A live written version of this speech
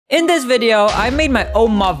In this video, I made my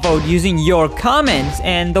own mob vote using your comments,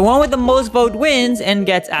 and the one with the most vote wins and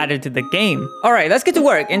gets added to the game. Alright, let's get to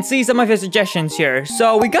work and see some of your suggestions here.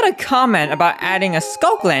 So we got a comment about adding a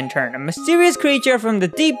Sculk Lantern, a mysterious creature from the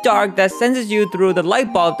deep dark that senses you through the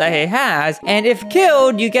light bulb that he has, and if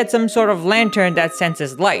killed, you get some sort of lantern that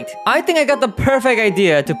senses light. I think I got the perfect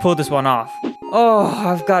idea to pull this one off. Oh,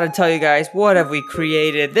 I've got to tell you guys, what have we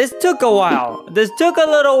created? This took a while. This took a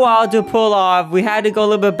little while to pull off. We had to go a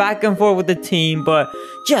little bit back and forth with the team, but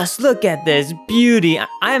just look at this beauty.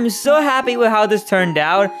 I am so happy with how this turned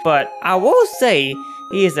out, but I will say,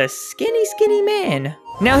 he is a skinny man.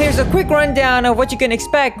 Now here's a quick rundown of what you can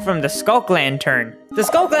expect from the Sculk Lantern. The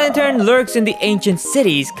Sculk Lantern lurks in the ancient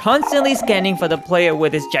cities, constantly scanning for the player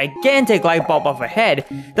with its gigantic light bulb overhead.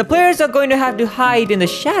 The players are going to have to hide in the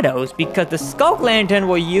shadows because the Sculk Lantern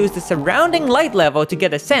will use the surrounding light level to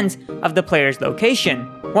get a sense of the player's location.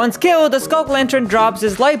 Once killed, the Sculk Lantern drops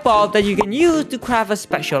this light bulb that you can use to craft a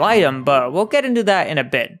special item, but we'll get into that in a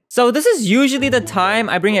bit. So this is usually the time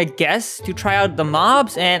I bring a guest to try out the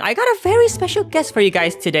mobs, and I got a very special guest for you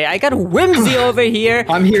guys today. I got Whimsy over here,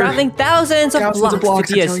 traveling thousands of blocks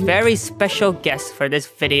to be a very special guest for this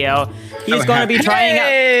video. He's going to be trying out...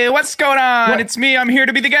 Hey, what's going on? It's me. I'm here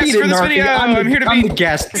to be the guest for this video. I'm here to be the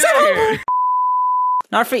guest.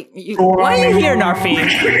 Narfi, why are you here, Narfi?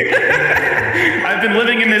 I've been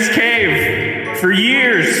living in this cave for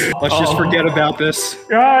years. Let's just forget about this.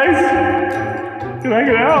 Guys, can I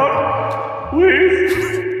get out? Please.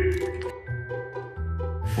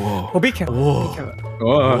 Whoa. Oh, be careful. Whoa. Be careful.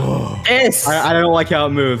 Whoa. I don't like how it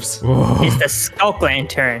moves. Whoa. It's the Sculk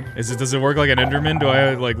Lantern. Does it work like an Enderman? Do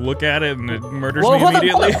I like look at it and it murders me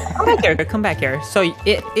immediately? Come back here. Come back here. So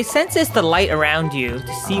it senses the light around you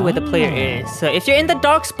to see where the player is. So if you're in the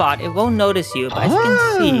dark spot, it won't notice you. But as you can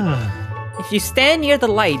see, if you stand near the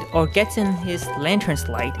light or gets in his lantern's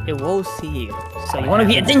light, it will see you. So you want to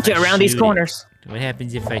be a ninja around these corners. What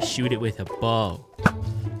happens if I shoot it with a bow?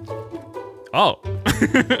 Oh.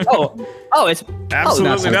 It's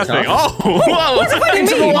absolutely nothing. Oh, whoa!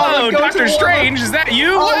 Whoa, Doctor Strange, is that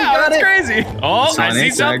you? Wow, that's crazy. Oh, I see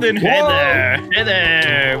something. Hey there, hey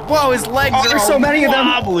there. Whoa, his legs are there's so many of them.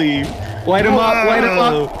 Wobbly. Light him up, light him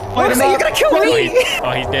up. Light him up. You're gonna kill me.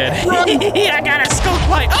 Oh, he's dead. I got a Sculk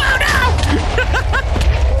light. Oh no!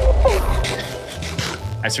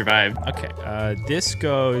 I survived. Okay, this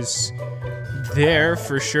goes there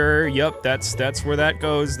for sure. Yep, that's where that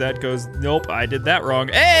goes. Nope, I did that wrong.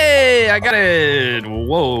 Hey, I got it.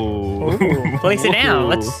 Whoa. Ooh, place it down.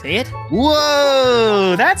 Let's see it.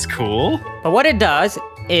 Whoa, that's cool. But what it does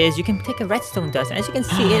is you can take a redstone dust, and as you can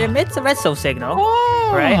see, it emits a redstone signal,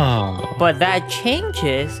 right? But that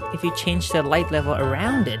changes if you change the light level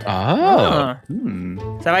around it. So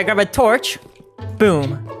if I grab a torch,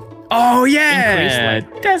 boom. Oh yeah,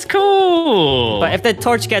 that's cool. But if the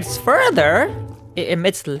torch gets further, it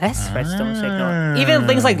emits less redstone signal. Even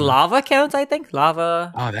things like lava counts, I think.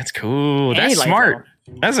 Lava. Oh, that's cool. That's smart.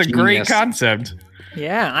 That's a great concept.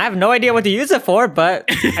 Yeah, I have no idea what to use it for, but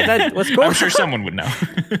I thought it was cool. I'm sure someone would know.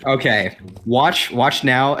 Okay, watch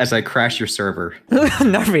now as I crash your server.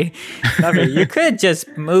 Narfi, you could just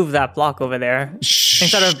move that block over there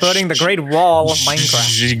instead of building the Great Wall of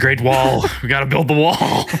Minecraft. Great Wall. We gotta build the wall.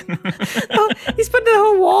 Oh, he's put the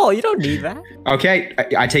whole wall. You don't need that. Okay,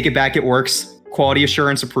 I take it back. It works. Quality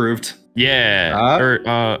assurance approved. Yeah.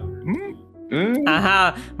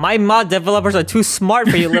 My mod developers are too smart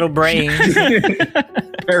for you little brains.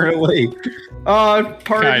 Apparently.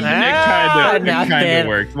 Pardon. It kind of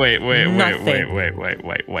worked. Wait.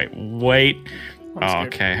 Oh,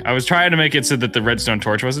 okay. I was trying to make it so that the redstone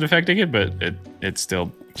torch wasn't affecting it, but it's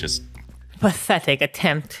still just... Pathetic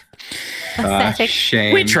attempt. Pathetic.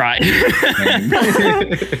 Shame. We tried.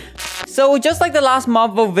 So just like the last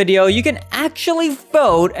mob vote video, you can actually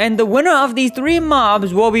vote, and the winner of these 3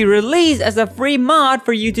 mobs will be released as a free mod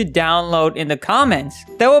for you to download in the comments.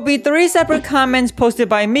 There will be 3 separate comments posted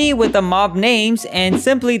by me with the mob names, and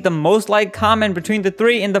simply the most liked comment between the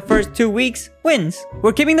 3 in the first 2 weeks wins.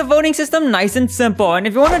 We're keeping the voting system nice and simple, and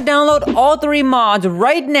if you want to download all 3 mods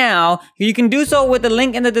right now, you can do so with the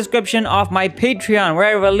link in the description of my Patreon, where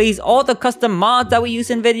I release all the custom mods that we use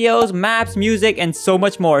in videos, maps, music, and so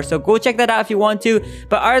much more. So go check that out if you want to,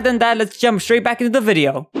 but other than that, let's jump straight back into the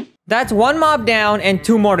video. That's 1 mob down and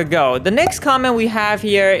 2 more to go. The next comment we have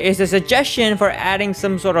here is a suggestion for adding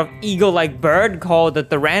some sort of eagle-like bird called the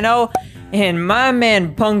Therano. And my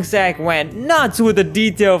man Punksack went nuts with the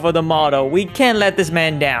detail for the model. We can't let this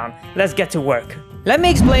man down. Let's get to work. Let me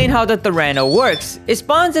explain how the Therano works. It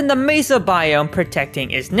spawns in the mesa biome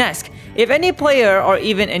protecting its nest. If any player or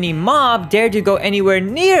even any mob dare to go anywhere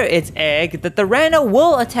near its egg, the Therano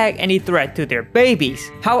will attack any threat to their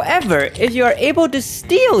babies. However, if you are able to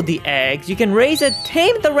steal the eggs, you can raise a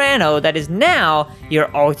tame Therano that is now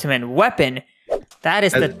your ultimate weapon. That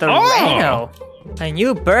is the Therano. A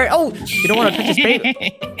new bird. Oh, you don't want to touch his baby.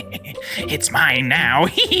 It's mine now.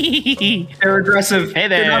 They're aggressive. Hey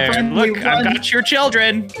there. Look, I've got your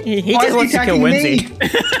children. He just wants to kill Whimsy.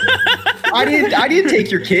 I didn't take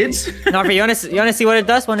your kids. Narfi, you wanna see what it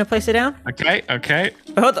does when you place it down? Okay, okay.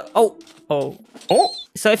 Hold on. Oh.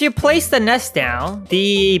 So if you place the nest down,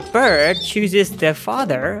 the bird chooses the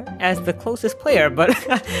father as the closest player, but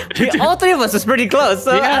all three of us is pretty close,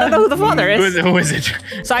 so I don't know who the father is. Who is it?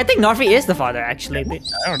 So I think Narfi is the father, actually. I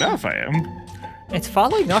don't know if I am. It's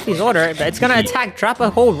following Narfi's order, but it's gonna attack, drop a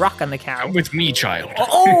whole rock on the cow. Come with me, child.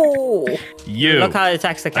 Oh! You. Look how it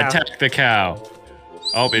attacks the cow. Attack the cow.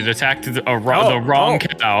 Oh, it attacked the wrong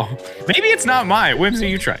cow. Maybe it's not mine. Whimsy,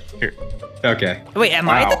 you try. Here. Okay. Wait, am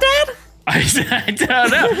I the dad? I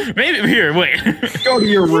don't know. Maybe here. Wait. Go to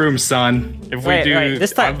your room, son. If we do,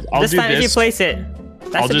 this time, if you place it,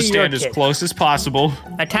 I'll just stand as close as possible.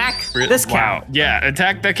 Attack this cow. Wow. Yeah,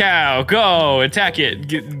 attack the cow. Go, attack it.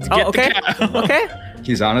 Get the cow. Okay.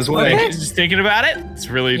 He's on his way. Okay. Just thinking about it. It's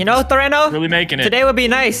really, you know, Therano, really making it. Today would be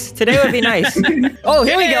nice. Oh,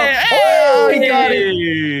 here we go. Oh, he got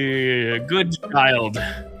it. Good child.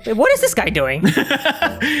 Wait, what is this guy doing?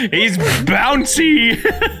 He's bouncy.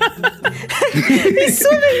 He's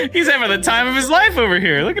swimming. He's having the time of his life over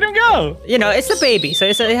here. Look at him go. You know, it's a baby, so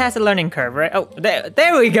it has a learning curve, right? Oh,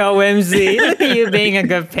 there we go, Whimsy. Look at you being a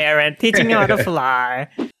good parent, teaching him how to fly.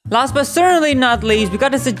 Last but certainly not least, we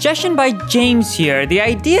got a suggestion by James here. The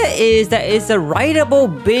idea is that it's a rideable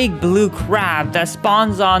big blue crab that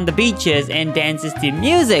spawns on the beaches and dances to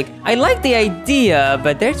music. I like the idea,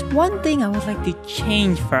 but there's one thing I would like to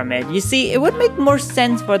change from it. You see, it would make more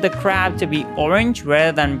sense for the crab to be orange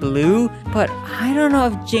rather than blue, but I don't know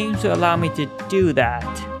if James will allow me to do that.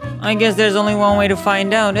 I guess there's only one way to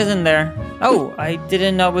find out, isn't there? Oh, I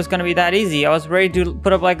didn't know it was gonna be that easy. I was ready to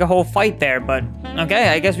put up like a whole fight there, but okay,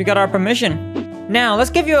 I guess we got our permission. Now, let's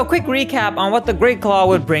give you a quick recap on what the Great Claw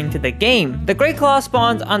would bring to the game. The Great Claw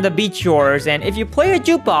spawns on the beach shores, and if you play a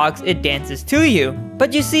jukebox, it dances to you.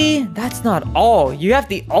 But you see, that's not all. You have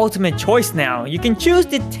the ultimate choice now. You can choose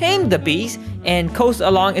to tame the beast and coast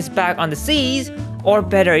along its back on the seas, or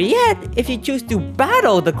better yet, if you choose to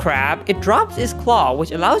battle the crab, it drops its claw, which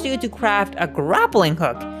allows you to craft a grappling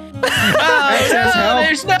hook.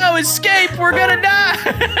 There's no escape. We're gonna die.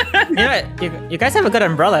 You know what? You guys have a good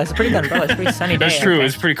umbrella. It's a pretty good umbrella. It's a pretty sunny day. That's true. Okay.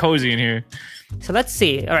 It's pretty cozy in here. So let's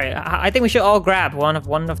see. All right, I think we should all grab one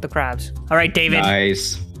of the crabs. All right, David.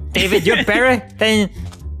 Nice. David, you're better than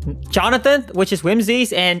Jonathan, which is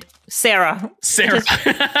Whimsy's, and Sarah. Sarah.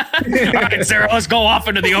 All right, Sarah, let's go off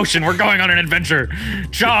into the ocean. We're going on an adventure.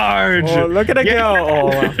 Charge. Oh, look at it go.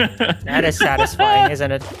 Oh, that is satisfying,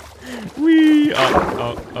 isn't it? Wee.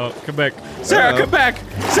 Oh, come back. Sarah, come back.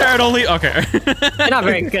 Sarah, don't leave. Okay. You're not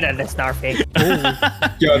very good at this, Narfi.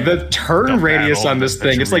 Yo, the turn radius on this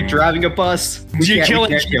thing, it's like driving a bus. You're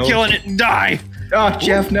killing it. Die. Oh,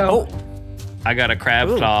 Jeff, no. Oh. I got a crab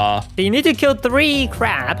claw. So you need to kill 3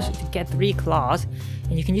 crabs to get 3 claws.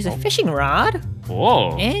 And you can use a fishing rod.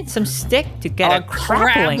 Whoa. And some stick to get a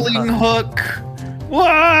grappling hook.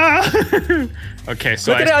 Whoa. Okay,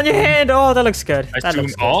 so look at it on your hand. Oh, that looks good. That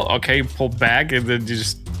looks good. Oh, okay, pull back and then you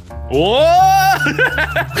just. Whoa!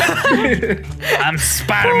 I'm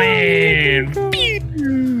Spider-Man.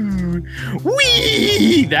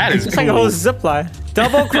 Wee! That is it's cool. like a whole zip line.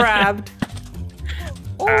 Double crabbed.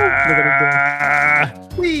 Oh, look at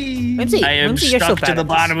it go. Whimsy, I am Whimsy, stuck to the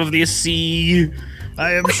bottom of the sea.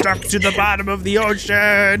 I am stuck to the bottom of the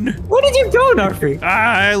ocean. Where did you go, Narfi?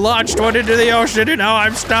 I launched one into the ocean and now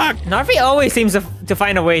I'm stuck. Narfi always seems to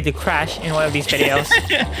find a way to crash in one of these videos.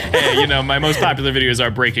 Hey, you know, my most popular videos are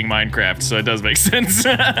breaking Minecraft, so it does make sense.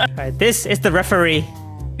 All right, this is the referee.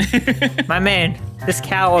 My man, this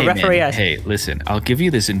cow will referee us. Hey, listen, I'll give you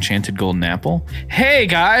this enchanted golden apple. Hey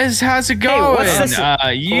guys, how's it going? What's this?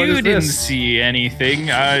 You didn't see anything.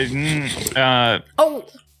 Oh,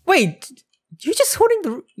 wait. You're just holding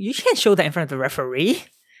the. You can't show that in front of the referee.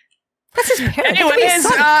 That's his parents. Anyways,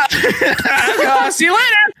 see you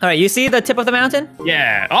later. All right, you see the tip of the mountain?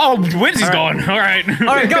 Yeah. Oh, Whimsy's going. All right.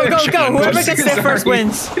 All right, go. Whoever gets there first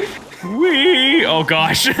wins. Wee. Oh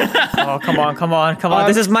gosh. Oh, come on.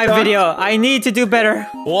 This is my video. I need to do better.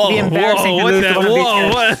 Whoa, Be embarrassing to lose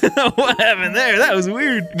what happened there? That was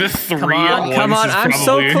weird. The 3 Come on, I'm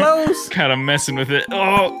so close. Kind of messing with it.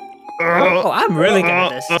 Oh, I'm really good at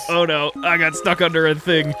this. Oh no, I got stuck under a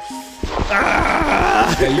thing.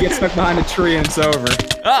 Yeah, you get stuck behind a tree and it's over.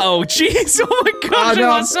 Uh-oh, jeez. Oh my gosh, no, I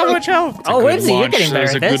lost so much health. Oh, Whimsy, you're getting better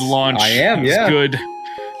That was at a this. good launch. I am, That was yeah. good. That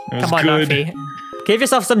was Come on, good. Nuffy. Give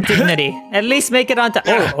yourself some dignity. At least make it onto.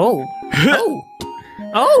 Oh!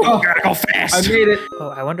 Gotta go fast. I made it. Oh,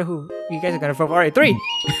 I wonder who you guys are gonna vote for. All right, 3,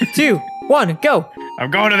 2, 1, go!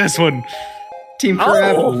 I'm going to this one. Team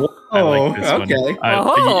Crab. Oh. I like this one. Okay.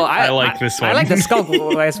 I like this one. I like the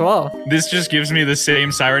Sculk as well. This just gives me the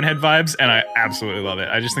same Siren Head vibes, and I absolutely love it.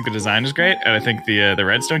 I just think the design is great, and I think the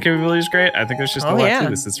redstone capability is great. I think there's just a lot to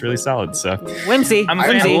this. It's really solid. So, Whimsy. I'm a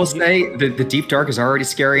I fan. will say the deep dark is already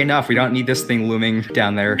scary enough. We don't need this thing looming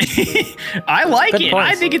down there. I like Good it. points.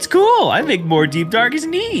 I think it's cool. I think more deep dark is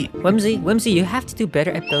neat. Whimsy, you have to do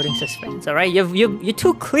better at building suspense, all right? You're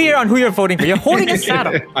too clear on who you're voting for. You're holding a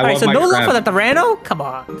saddle. All right, love so my no love crab. for the Therano? Come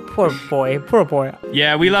on. Poor boy.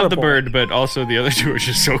 Yeah, we love the boy. bird, but also the other two are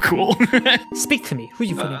just so cool. Speak to me. Who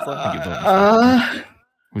you voting for?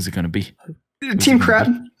 Who's it gonna be? Team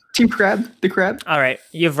Crab. Team Crab. The crab. All right,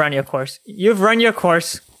 you've run your course.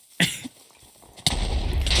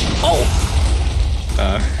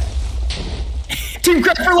 Team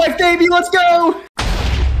Crab for life, baby. Let's go.